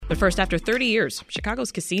But first, after 30 years,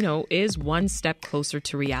 Chicago's casino is one step closer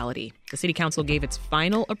to reality. The city council gave its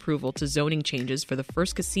final approval to zoning changes for the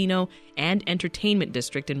first casino and entertainment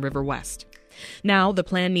district in River West. Now, the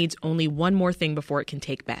plan needs only one more thing before it can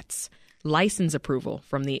take bets: license approval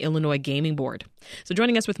from the Illinois Gaming Board. So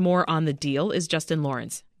joining us with more on the deal is Justin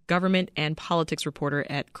Lawrence, government and politics reporter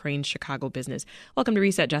at Crain's Chicago Business. Welcome to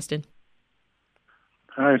Reset, Justin.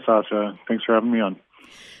 Hi, Sasha. Thanks for having me on.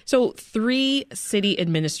 So 3 city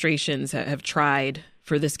administrations have tried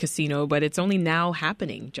for this casino, but it's only now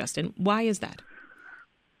happening, Justin. Why is that?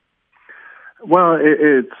 Well,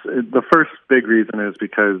 the first big reason is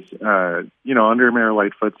because, under Mayor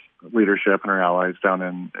Lightfoot's leadership and her allies down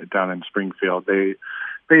in Springfield, they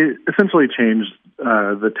essentially changed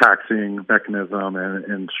the taxing mechanism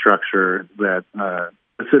and structure that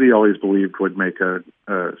the city always believed would make a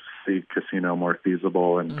city casino more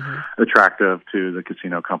feasible and attractive to the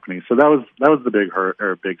casino company. So that was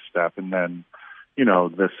the big step. And then,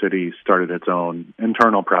 the city started its own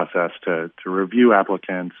internal process to review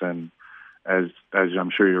applicants. And as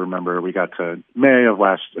I'm sure you remember, we got to May of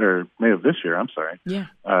this year. I'm sorry. Yeah.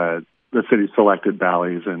 The city selected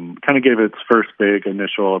Bally's and kind of gave its first big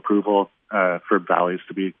initial approval for Bally's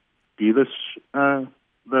to be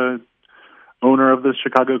the owner of the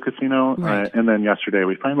Chicago casino. Right. And then yesterday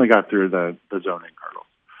we finally got through the zoning hurdles.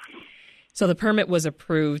 So the permit was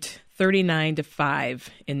approved 39-5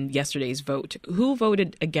 in yesterday's vote. Who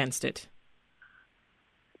voted against it?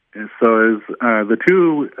 And so is the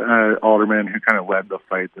two aldermen who kind of led the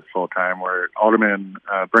fight this whole time were Alderman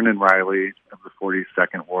Brendan Riley of the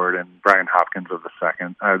 42nd Ward and Brian Hopkins of the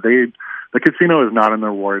 2nd. The casino is not in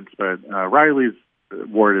their wards, but Riley's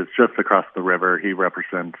ward is just across the river. He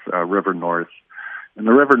represents River North. And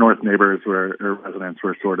the River North residents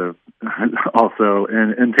were sort of also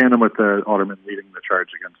in tandem with the alderman leading the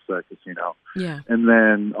charge against the casino. Yeah. And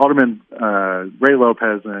then Alderman Ray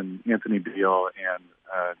Lopez and Anthony Beal and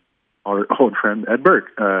our old friend Ed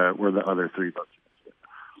Burke were the other 3 votes.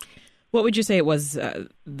 What would you say it was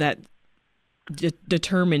that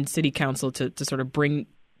determined city council to sort of bring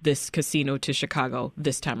this casino to Chicago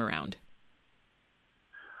this time around?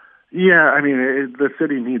 Yeah, I mean, the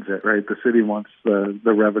city needs it, right? The city wants the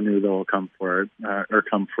revenue that will come for it or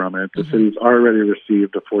come from it. The city's already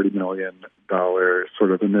received a $40 million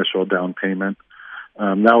sort of initial down payment.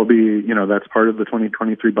 That will be, that's part of the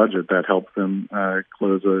 2023 budget that helped them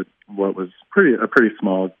close what was a pretty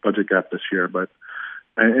small budget gap this year. But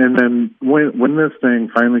and then when this thing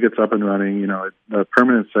finally gets up and running, the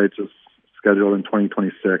permanent site's is scheduled in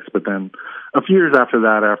 2026. But then a few years after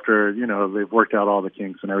that, after they've worked out all the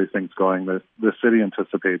kinks and everything's going, the city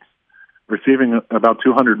anticipates receiving about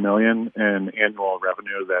 $200 million in annual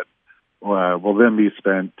revenue that will then be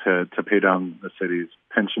spent to pay down the city's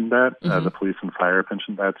pension debt, the police and fire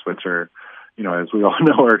pension debts, which are, as we all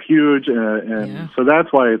know, are huge. So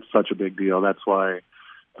that's why it's such a big deal. That's why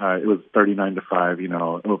it was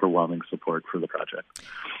 39-5, overwhelming support for the project.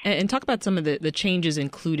 And talk about some of the changes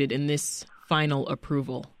included in this final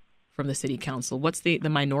approval from the city council. What's the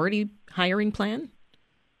minority hiring plan?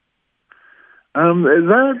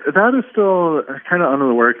 That is still kind of under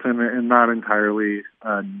the works and not entirely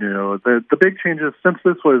new. The big changes since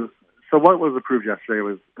what was approved yesterday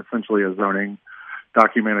was essentially a zoning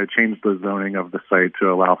document. It changed the zoning of the site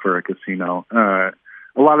to allow for a casino.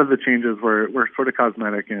 A lot of the changes were sort of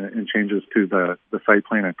cosmetic and changes to the site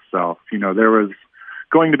plan itself. There was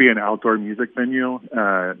going to be an outdoor music venue.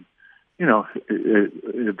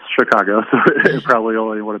 It's Chicago, so it probably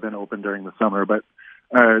only would have been open during the summer. But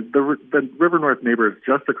the River North neighbors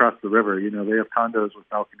just across the river, they have condos with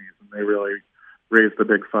balconies, and they really raised a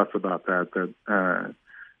big fuss about that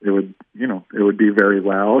it would be very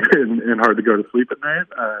loud and hard to go to sleep at night.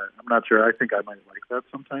 I'm not sure. I think I might like that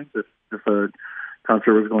sometimes if a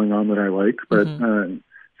concert was going on that I liked. But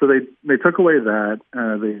so they took away that.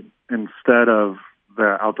 They instead of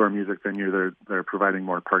the outdoor music venue, they're providing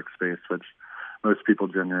more park space, which most people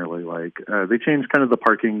generally like. They changed kind of the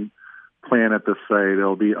parking plan at this site.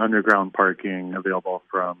 It'll be underground parking available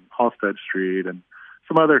from Halstead Street and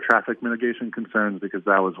some other traffic mitigation concerns, because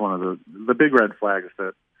that was one of the big red flags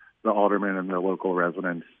that the aldermen and the local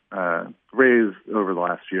residents raised over the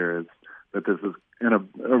last year, is that this is in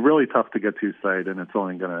a really tough to get to site, and it's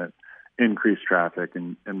only going to increase traffic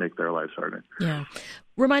and make their lives harder. Yeah.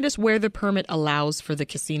 Remind us where the permit allows for the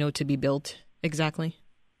casino to be built exactly.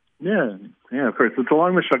 Yeah, of course. It's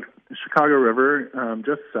along the Chicago River,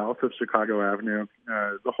 just south of Chicago Avenue.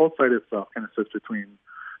 The whole site itself kind of sits between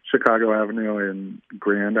Chicago Avenue and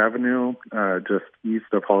Grand Avenue, just east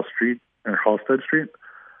of Halstead Street.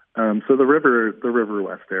 So the River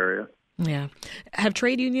West area. Yeah. Have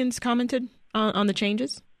trade unions commented on the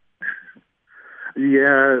changes?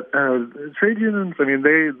 Yeah, trade unions, I mean,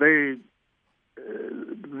 they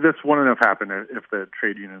this wouldn't have happened if the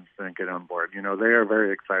trade unions didn't get on board. You know, they are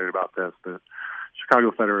very excited about this. The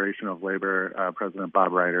Chicago Federation of Labor, President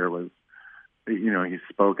Bob Ryder was, you know, he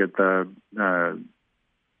spoke at the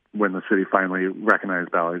when the city finally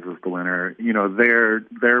recognized Bally's as the winner. You know,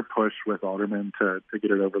 their push with aldermen to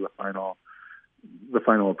get it over the final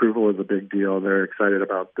approval is a big deal. They're excited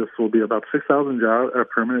about this. Will be about 6,000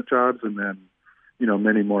 permanent jobs, and then, you know,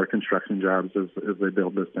 many more construction jobs as they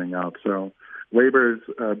build this thing out. So Labor's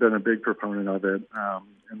been a big proponent of it,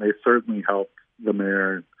 and they certainly helped the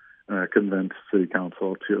mayor convince city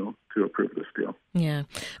council to approve this deal. Yeah.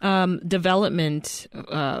 Development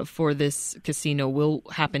for this casino will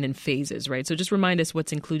happen in phases, right? So just remind us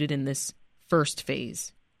what's included in this first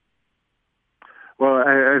phase. Well,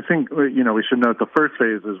 I think, you know, we should note the first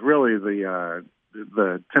phase is really the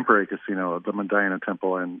temporary casino, the Medina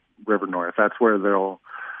Temple in River North. That's where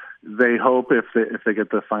they hope, if they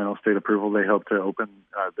get the final state approval, they hope to open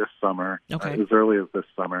this summer, as early as this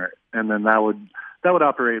summer, and then that would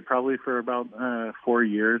operate probably for about 3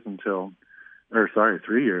 years until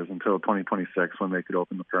 2026, when they could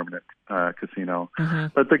open the permanent casino. Mm-hmm.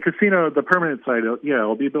 But the casino, the permanent site,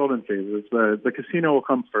 it'll be built in phases. The casino will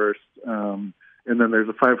come first, and then there's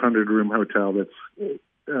a 500-room hotel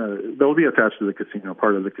that'll be attached to the casino,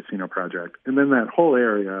 part of the casino project, and then that whole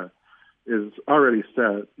area is already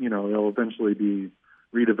set. You know, it'll eventually be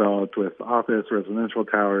redeveloped with office, residential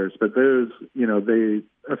towers, but those, you know,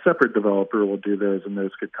 a separate developer will do those, and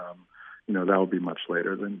those could come, you know, that will be much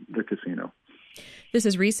later than the casino. This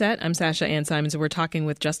is Reset. I'm Sasha Ann Simons, and we're talking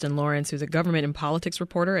with Justin Lawrence, who's a government and politics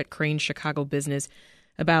reporter at Crain's Chicago Business,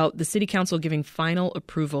 about the city council giving final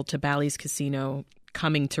approval to Bally's Casino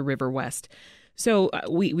coming to River West. So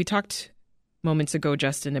we talked moments ago,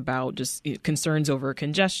 Justin, about just concerns over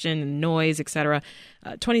congestion and noise, et cetera.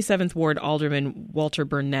 27th Ward Alderman Walter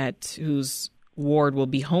Burnett, whose ward will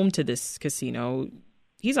be home to this casino,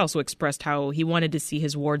 he's also expressed how he wanted to see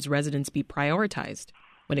his ward's residents be prioritized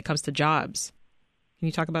when it comes to jobs. Can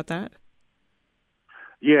you talk about that?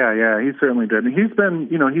 Yeah, he certainly did. And he's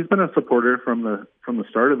been a supporter from the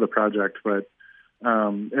start of the project, but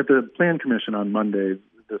at the Plan Commission on Monday,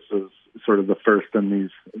 this was sort of the first in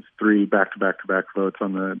these 3 back-to-back votes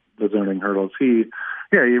on the zoning hurdles. He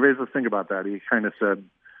raised this thing about that. He kind of said,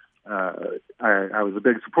 I was a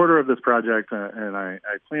big supporter of this project, and I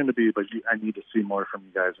plan to be, but I need to see more from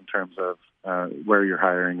you guys in terms of where you're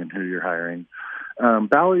hiring and who you're hiring.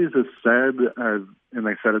 Bally's has said, and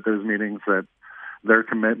they said at those meetings, that their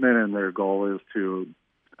commitment and their goal is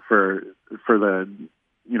for the,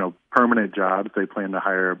 you know, permanent jobs, they plan to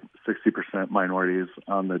hire 60% minorities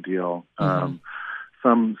on the deal. Mm-hmm.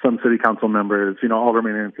 Some city council members, you know,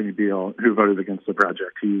 Alderman Anthony Beal, who voted against the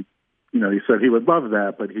project, he said he would love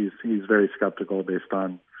that, but he's very skeptical based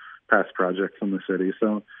on past projects in the city.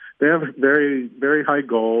 So they have very, very high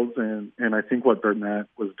goals, and I think what Burnett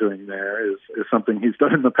was doing there is something he's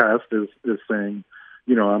done in the past, is saying,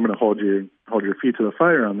 you know, I'm going to hold your feet to the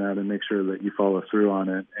fire on that and make sure that you follow through on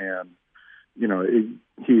it. And, you know,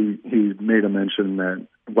 he made a mention that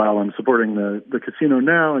while I'm supporting the casino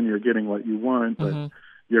now and you're getting what you want, mm-hmm. but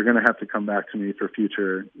you're going to have to come back to me for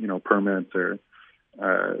future, you know, permits or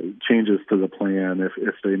changes to the plan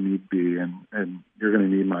if they need be, and you're going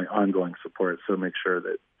to need my ongoing support. So make sure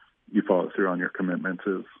that you follow through on your commitments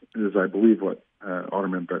is I believe what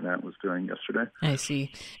Alderman Burnett was doing yesterday. I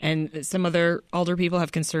see. And some other alder people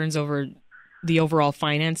have concerns over the overall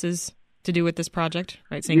finances to do with this project,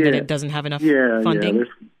 right? Saying that it doesn't have enough funding.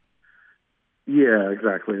 Yeah,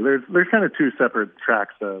 exactly. There's kind of 2 separate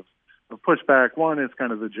tracks of pushback. One is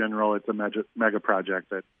kind of the general, it's a mega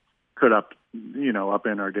project that could up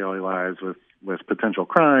in our daily lives with potential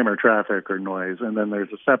crime or traffic or noise. And then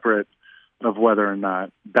there's a separate of whether or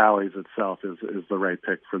not Bally's itself is the right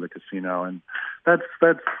pick for the casino. And that's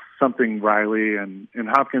something Riley and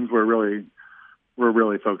Hopkins were really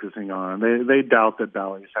focusing on. They doubt that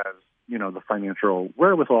Bally's has, you know, the financial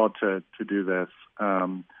wherewithal to do this.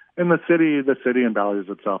 And the city and Bally's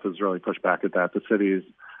itself has really pushed back at that. The city's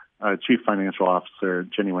chief financial officer,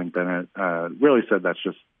 Jenny Wing Bennett, really said that's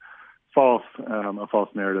just false, a false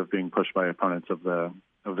narrative being pushed by opponents of the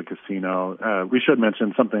casino. We should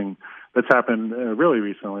mention something that's happened really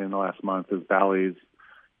recently in the last month is Bally's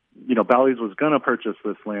was going to purchase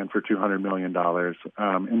this land for $200 million.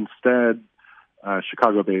 Instead,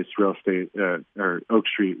 Chicago-based real estate or Oak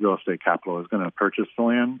Street Real Estate Capital is going to purchase the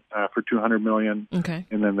land for $200 million,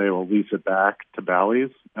 and then they will lease it back to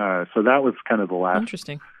Bally's. So that was kind of the last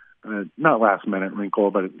not last minute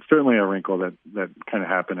wrinkle, but certainly a wrinkle that kind of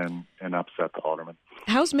happened and upset the alderman.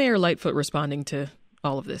 How's Mayor Lightfoot responding to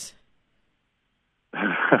all of this?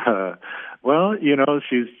 Well,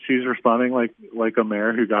 she's responding like a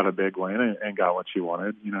mayor who got a big win and got what she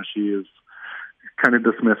wanted. She is kind of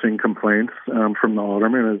dismissing complaints from the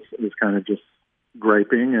alderman is kind of just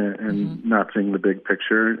griping and not seeing the big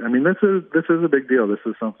picture. I mean, this is a big deal. This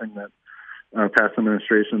is something that past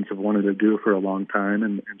administrations have wanted to do for a long time,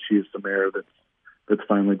 and she's the mayor that's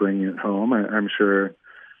finally bringing it home. I'm sure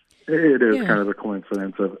it is kind of a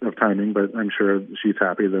coincidence of timing, but I'm sure she's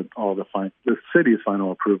happy that all the city's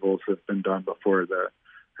final approvals have been done before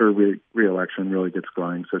her re-election really gets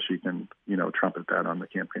going, so she can trumpet that on the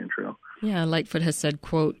campaign trail. Yeah, Lightfoot has said,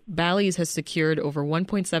 quote, Bally's has secured over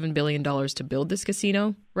 $1.7 billion to build this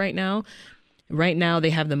casino right now. Right now, they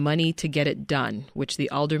have the money to get it done, which the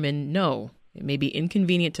aldermen know. It may be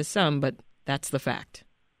inconvenient to some, but that's the fact.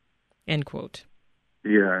 End quote.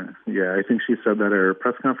 Yeah. I think she said that at her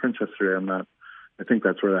press conference yesterday. I think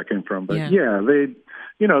that's where that came from. But they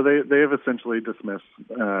have essentially dismissed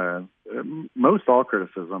most all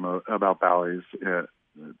criticism about Bally's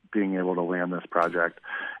being able to land this project.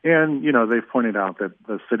 And, they've pointed out that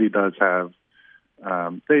the city does have,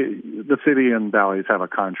 the city and Bally's have a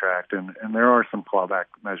contract, and there are some clawback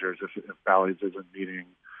measures if Bally's isn't meeting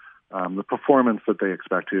the performance that they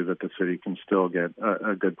expect to, that the city can still get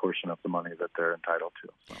a good portion of the money that they're entitled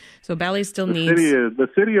to. So Bally's still needs... The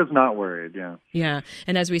city is not worried, yeah. Yeah,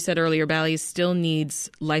 and as we said earlier, Bally's still needs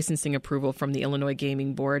licensing approval from the Illinois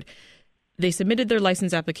Gaming Board. They submitted their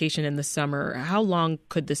license application in the summer. How long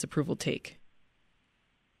could this approval take?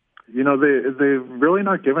 They've really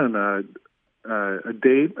not given a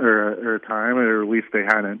date or a time, or at least they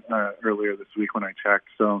hadn't earlier this week when I checked.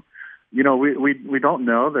 So, we don't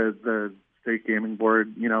know. The state gaming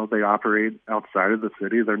board, they operate outside of the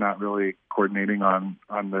city. They're not really coordinating on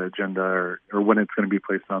the agenda or when it's going to be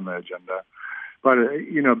placed on the agenda. But,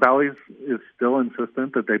 Bally's is still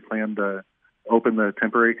insistent that they plan to open the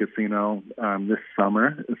temporary casino this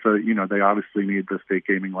summer. So, they obviously need the state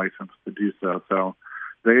gaming license to do so. So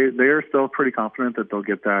they are still pretty confident that they'll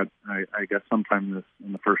get that, I guess, sometime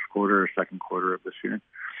in the first quarter or second quarter of this year.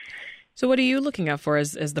 So what are you looking out for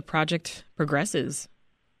as the project progresses?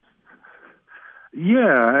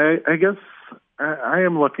 Yeah, I guess I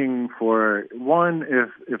am looking for, one,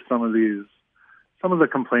 if some of the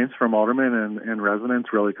complaints from aldermen and residents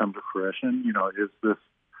really come to fruition, is this,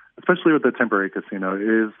 especially with the temporary casino,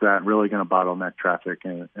 is that really going to bottleneck traffic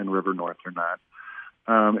in River North or not?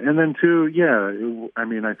 And then two,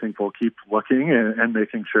 I think we'll keep looking and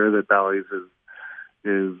making sure that Bally's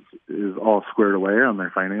is all squared away on their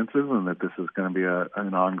finances, and that this is going to be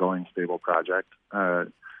an ongoing, stable project.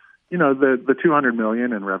 The $200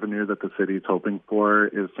 million in revenue that the city is hoping for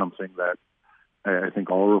is something that I think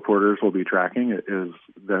all reporters will be tracking.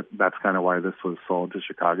 That's kind of why this was sold to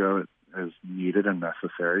Chicago. It is needed and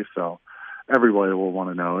necessary. So everybody will want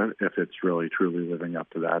to know if it's really truly living up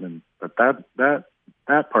to that. But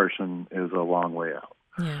that portion is a long way out.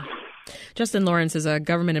 Yeah. Justin Lawrence is a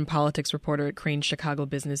government and politics reporter at Crain's Chicago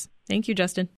Business. Thank you, Justin.